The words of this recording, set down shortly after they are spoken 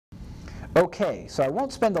Okay, so I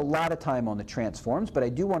won't spend a lot of time on the transforms, but I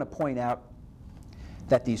do want to point out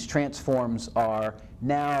that these transforms are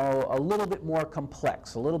now a little bit more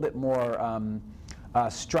complex, a little bit more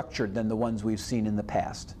structured than the ones we've seen in the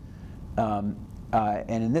past. And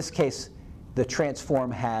in this case, the transform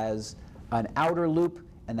has an outer loop,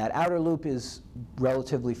 and that outer loop is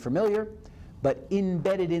relatively familiar. But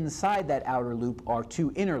embedded inside that outer loop are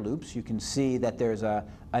two inner loops. You can see that there's an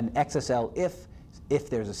XSL if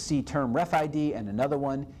there's a C term ref ID, and another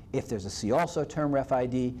one if there's a C also term ref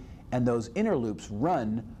ID. And those inner loops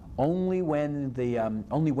run only when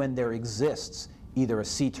there exists either a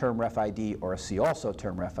C term ref ID or a C also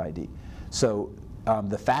term ref ID. So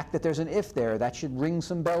the fact that there's an if there, that should ring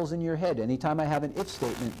some bells in your head. Anytime I have an if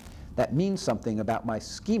statement that means something about my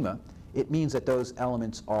schema, it means that those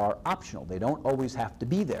elements are optional. They don't always have to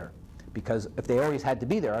be there, because if they always had to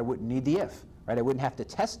be there, I wouldn't need the if, right? I wouldn't have to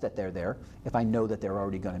test that they're there if I know that they're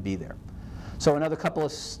already going to be there. So another couple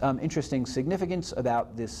of interesting significance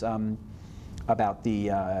about this, about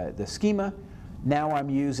the schema. Now I'm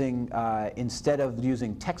using, instead of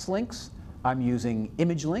using text links, I'm using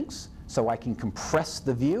image links, so I can compress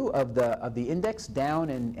the view of the index down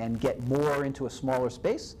and get more into a smaller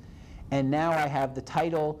space. And now I have the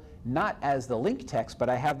title not as the link text, but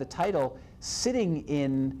I have the title sitting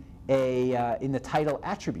in the title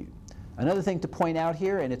attribute. Another thing to point out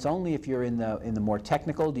here, and it's only if you're in the more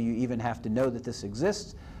technical do you even have to know that this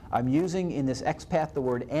exists. I'm using in this XPath the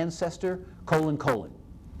word ancestor :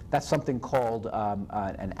 That's something called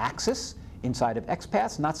an axis inside of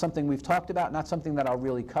XPaths. Not something we've talked about, not something that I'll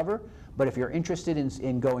really cover. But if you're interested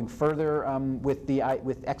in going further with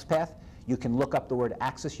XPath, you can look up the word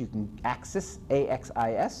axis. You can axis,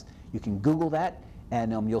 A-X-I-S. You can Google that,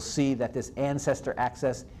 and you'll see that this ancestor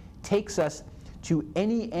access takes us to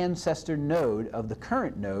any ancestor node of the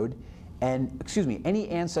current node, and any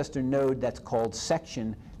ancestor node that's called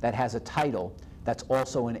section that has a title that's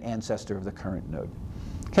also an ancestor of the current node.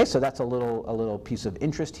 Okay, so that's a little piece of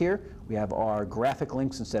interest here. We have our graphic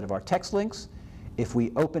links instead of our text links. If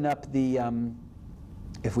we open up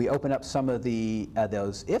some of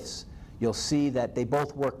those ifs, you'll see that they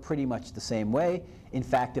both work pretty much the same way. In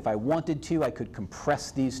fact, if I wanted to, I could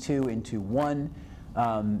compress these two into one.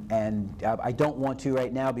 I don't want to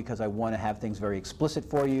right now because I want to have things very explicit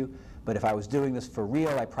for you. But if I was doing this for real,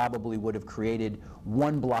 I probably would have created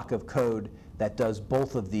one block of code that does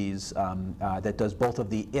both of these, that does both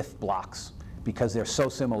of the if blocks, because they're so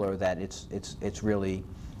similar that it's really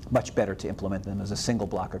much better to implement them as a single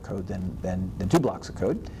block of code than two blocks of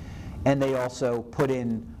code. And they also put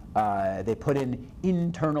in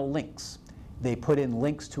internal links. They put in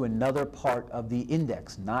links to another part of the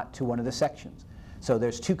index, not to one of the sections. So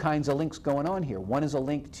there's two kinds of links going on here. One is a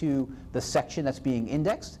link to the section that's being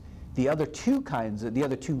indexed. The other two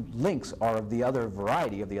links are of the other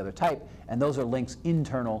variety, of the other type, and those are links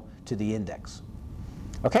internal to the index.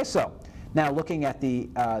 Okay, so now looking at the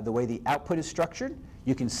way the output is structured,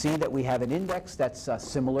 you can see that we have an index that's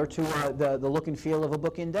similar to the look and feel of a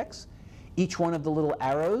book index. Each one of the little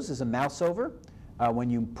arrows is a mouse over.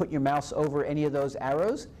 When you put your mouse over any of those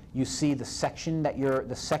arrows, you see the section that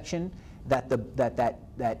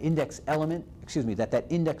that index element, that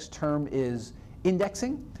index term is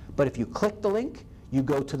indexing. But if you click the link, you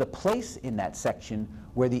go to the place in that section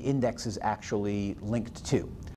where the index is actually linked to.